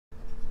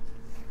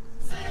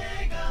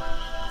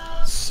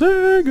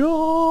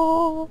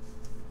Sega!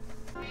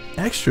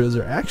 Extras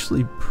are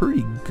actually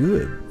pretty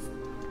good.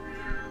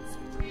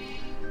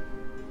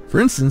 For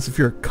instance, if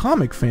you're a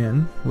comic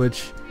fan,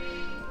 which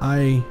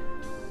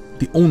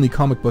the only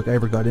comic book I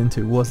ever got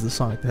into was the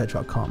Sonic the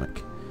Hedgehog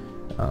comic.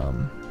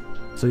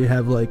 So you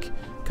have like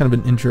kind of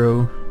an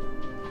intro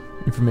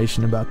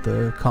information about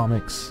the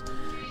comics.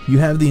 You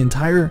have the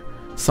entire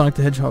Sonic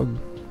the Hedgehog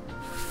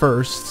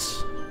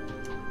firsts.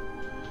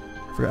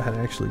 I forgot how to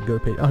actually go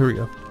to page. Oh, here we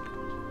go.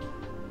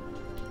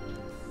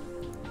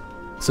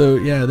 So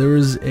yeah, there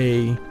was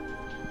a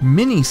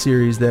mini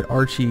series that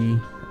Archie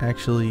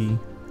actually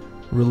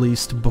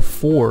released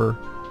before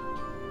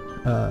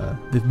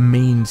the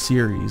main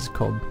series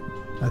called,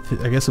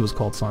 I guess it was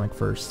called Sonic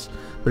Firsts,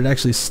 but it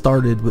actually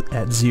started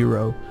at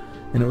 0,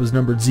 and it was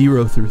numbered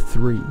 0 through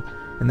 3,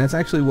 and that's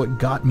actually what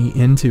got me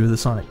into the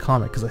Sonic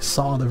comic, because I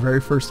saw the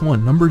very first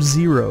one, number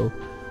 0,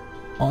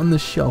 on the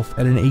shelf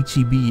at an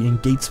HEB in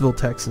Gatesville,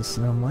 Texas,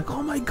 and I'm like,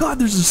 oh my god,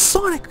 there's a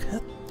Sonic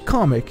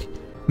comic.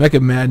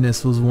 Mecha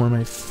Madness was one of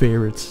my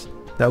favorites.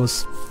 That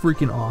was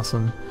freaking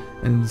awesome,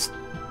 and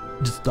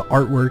just the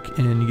artwork,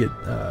 and you get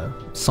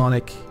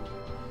Sonic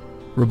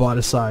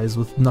roboticized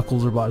with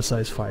Knuckles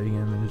roboticized fighting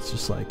him, and it's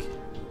just like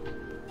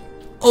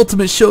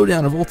ultimate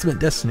showdown of Ultimate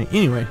Destiny.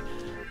 Anyway,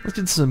 let's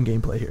get to some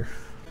gameplay here.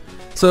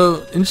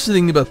 So, interesting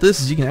thing about this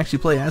is you can actually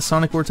play as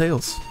Sonic or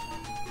Tails.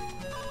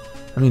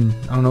 I mean,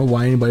 I don't know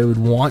why anybody would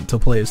want to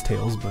play as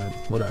Tails, but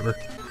whatever.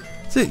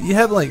 So you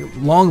have like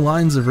long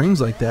lines of rings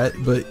like that,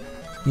 but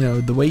you know,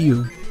 the way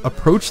you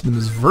approach them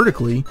is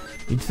vertically.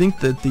 You'd think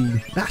that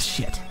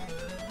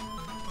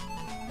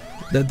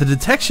that the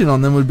detection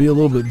on them would be a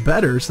little bit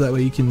better, so that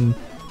way you can,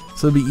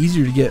 so it'd be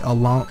easier to get a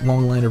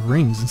long line of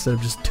rings instead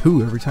of just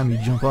 2 every time you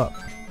jump up.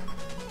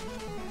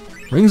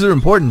 Rings are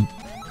important.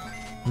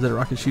 Is that a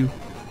rocket shoe?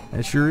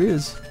 It sure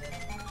is.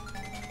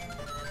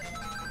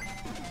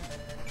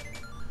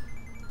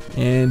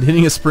 And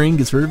hitting a spring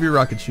gets rid of your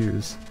rocket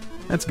shoes.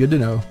 That's good to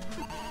know.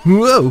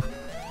 Whoa!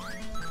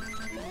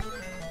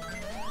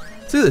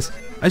 See this.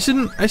 I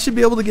should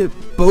be able to get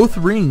both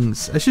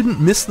rings. I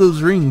shouldn't miss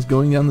those rings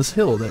going down this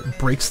hill. That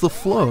breaks the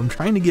flow. I'm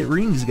trying to get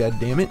rings,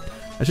 goddammit.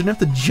 I shouldn't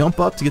have to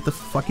jump up to get the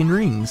fucking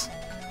rings.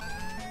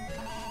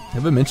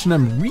 Have I mentioned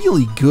I'm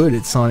really good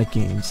at Sonic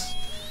games?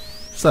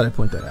 Just thought I'd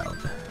point that out.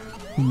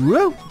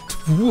 Whoa!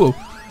 Whoa!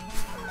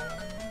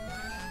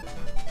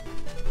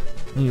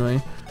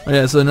 Anyway. Oh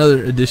yeah, so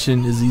another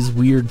addition is these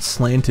weird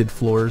slanted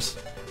floors,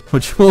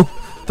 which will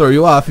throw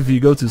you off if you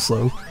go too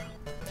slow.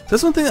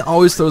 That's one thing that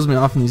always throws me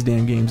off in these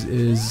damn games,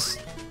 is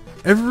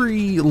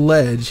every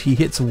ledge he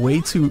hits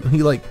way too,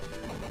 he like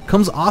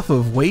comes off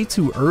of way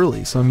too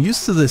early. So I'm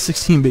used to the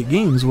 16-bit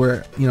games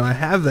where, you know, I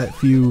have that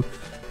few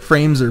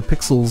frames or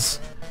pixels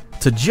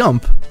to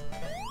jump,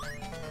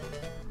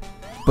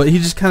 but he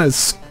just kind of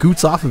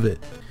scoots off of it.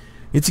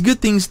 It's a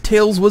good thing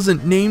Tails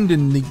wasn't named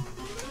in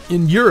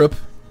Europe,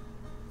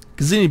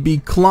 because then it'd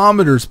be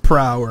kilometers per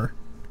hour.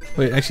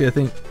 Wait, actually, I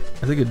think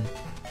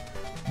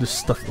there's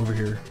stuff over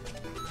here.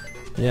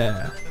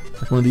 Yeah,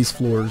 like one of these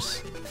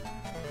floors.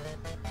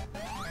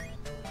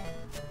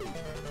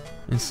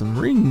 And some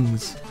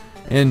rings.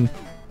 And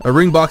a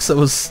ring box that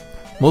was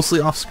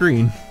mostly off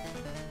screen.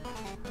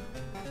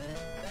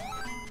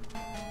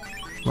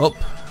 Well,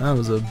 that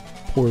was a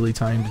poorly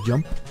timed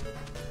jump.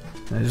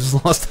 I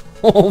just lost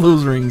all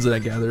those rings that I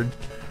gathered.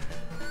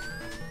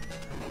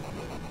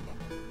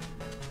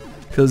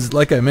 Because,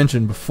 like I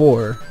mentioned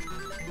before,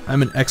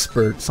 I'm an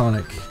expert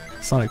Sonic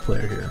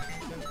player here.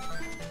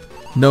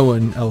 No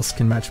one else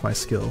can match my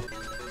skill.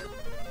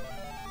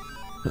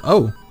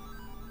 Oh!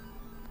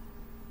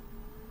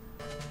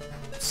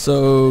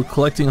 So,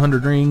 collecting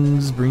 100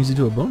 rings brings you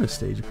to a bonus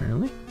stage,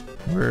 apparently.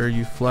 Where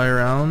you fly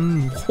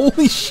around.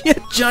 Holy shit!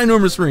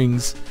 Ginormous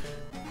rings!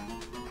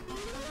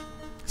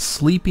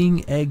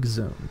 Sleeping egg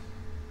zone.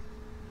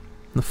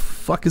 The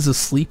fuck is a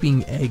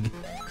sleeping egg?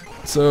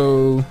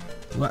 So...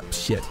 what?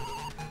 Shit.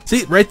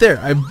 See, right there.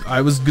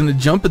 I was gonna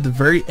jump at the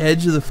very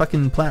edge of the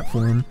fucking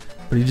platform,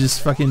 but he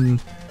just fucking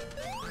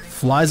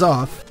flies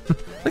off.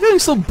 Like how you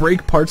still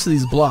break parts of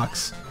these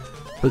blocks,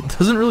 but it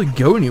doesn't really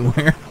go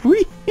anywhere.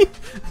 Whee!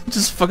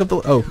 Just fuck up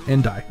the... oh,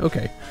 and die.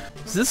 Okay.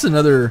 So this is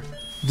another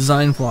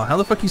design flaw. How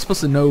the fuck are you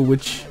supposed to know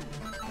which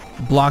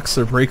blocks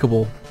are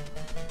breakable?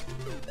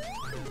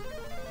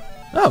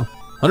 Oh,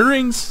 100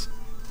 rings!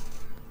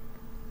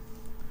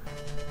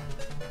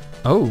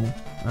 Oh,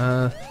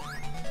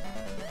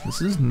 this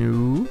is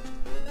new.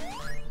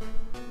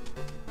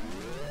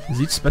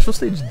 Is each special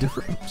stage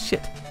different? Oh,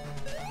 shit.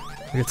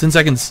 I got 10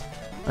 seconds.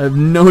 I have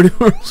no idea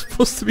where I'm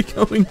supposed to be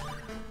going.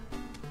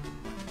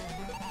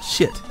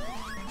 Shit.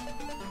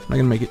 I'm not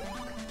gonna make it.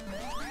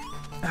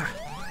 Ah.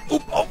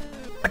 Oh, oh!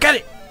 I got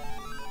it!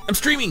 I'm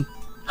streaming!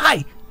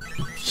 Hi!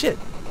 Shit.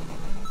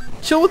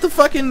 Chill with the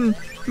fucking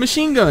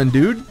machine gun,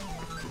 dude.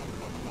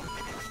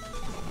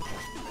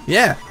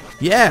 Yeah.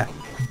 Yeah.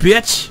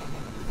 Bitch!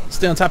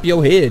 Stay on top of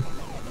your head.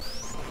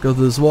 Go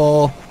through this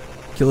wall.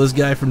 Kill this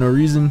guy for no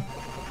reason.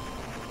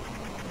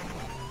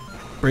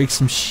 Break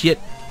some shit.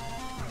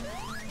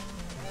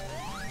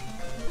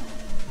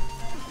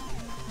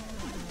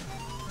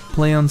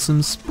 play on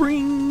some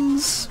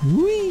springs.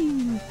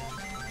 Whee!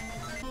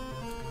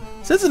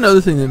 So that's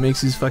another thing that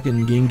makes these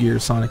fucking Game Gear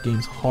Sonic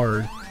games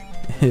hard,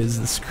 is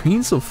the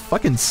screen's so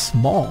fucking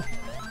small.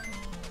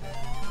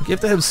 Like, you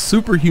have to have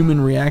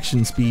superhuman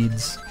reaction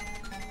speeds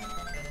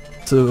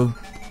to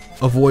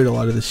avoid a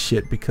lot of this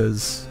shit,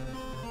 because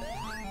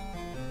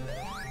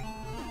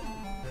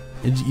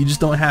you just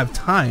don't have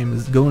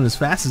time going as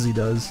fast as he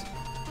does.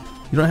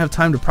 You don't have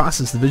time to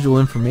process the visual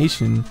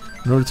information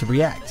in order to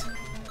react.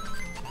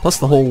 Plus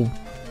the whole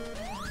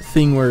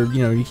thing where,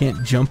 you know, you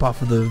can't jump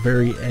off of the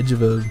very edge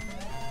of a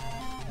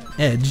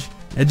edge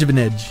of an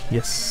edge.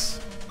 Yes,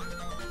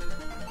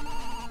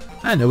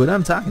 I know what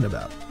I'm talking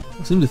about.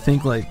 I seem to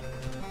think like,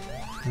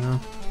 you know,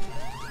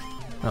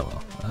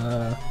 oh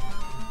well.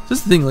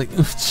 Just the thing, like,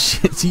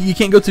 shit. See, you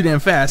can't go too damn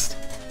fast,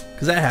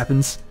 because that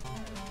happens.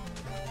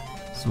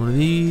 It's one of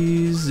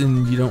these,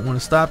 and you don't want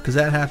to stop because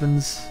that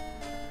happens.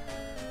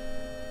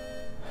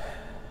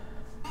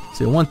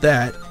 So I want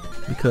that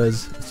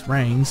because it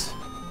rains.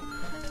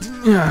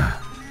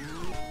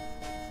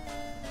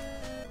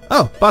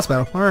 Oh, boss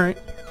battle. All right.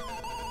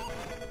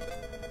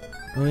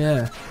 Oh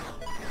yeah.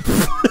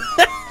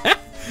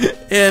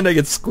 And I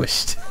get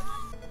squished.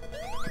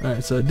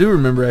 Alright, so I do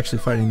remember actually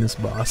fighting this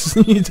boss.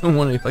 You don't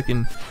want to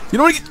fucking... You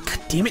don't want to get... God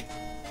damn it!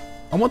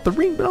 I want the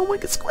ring, but I don't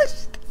want to get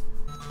squished.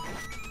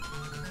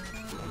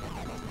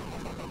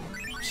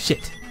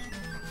 Shit.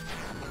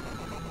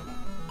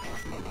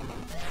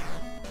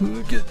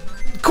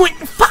 Quick!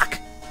 Fuck!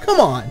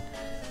 Come on!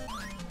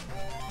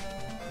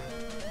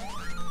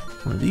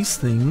 One of these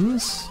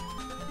things...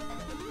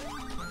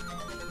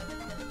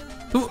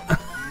 Ooh.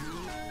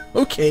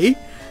 Okay.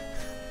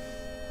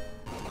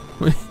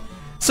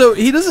 So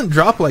he doesn't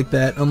drop like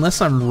that unless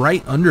I'm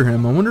right under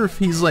him. I wonder if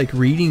he's like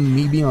reading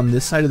me being on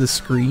this side of the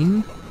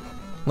screen,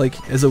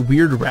 like as a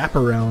weird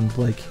wraparound,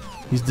 like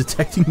he's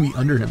detecting me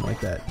under him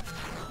like that.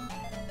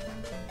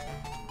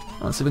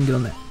 Let's see if we can get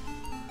on that.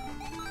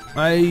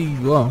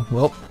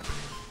 Well,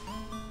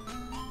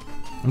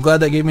 I'm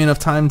glad that gave me enough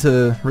time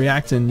to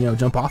react and, you know,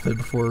 jump off it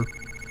before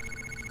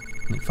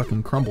it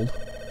fucking crumbled.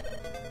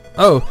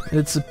 Oh,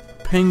 it's a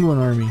penguin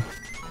army.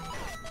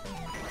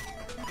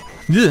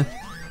 Yeah.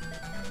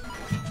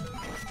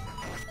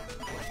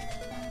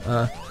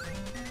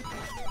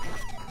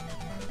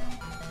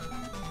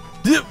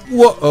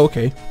 Whoa,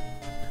 okay.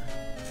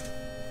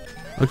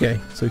 Okay,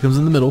 so he comes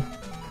in the middle.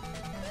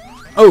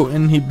 Oh,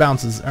 and he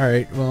bounces.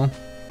 Alright, well.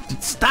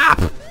 Stop!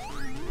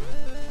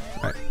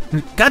 Alright.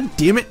 God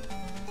damn it!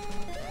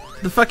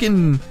 The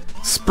fucking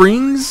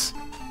springs?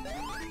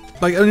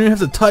 Like, I don't even have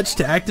to touch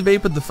to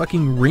activate, but the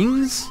fucking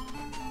rings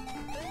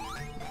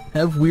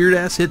have weird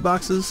ass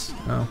hitboxes.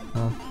 Oh,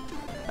 well.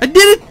 I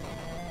did it!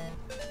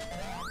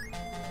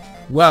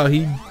 Wow,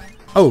 he...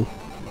 Oh,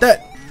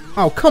 that...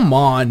 Oh, come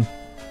on.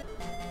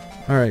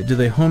 Alright, do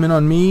they home in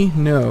on me?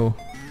 No.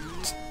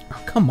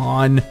 Oh, come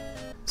on.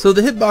 So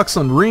the hitbox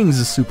on rings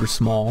is super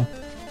small,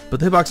 but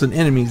the hitbox on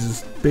enemies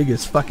is big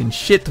as fucking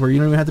shit where you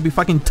don't even have to be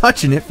fucking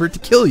touching it for it to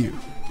kill you.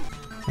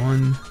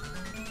 1,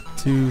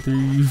 2,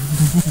 3,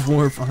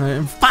 4,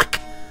 5... Fuck!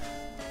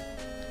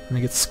 And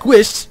I get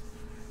squished.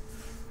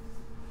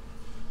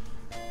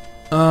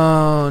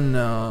 Oh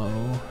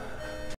no.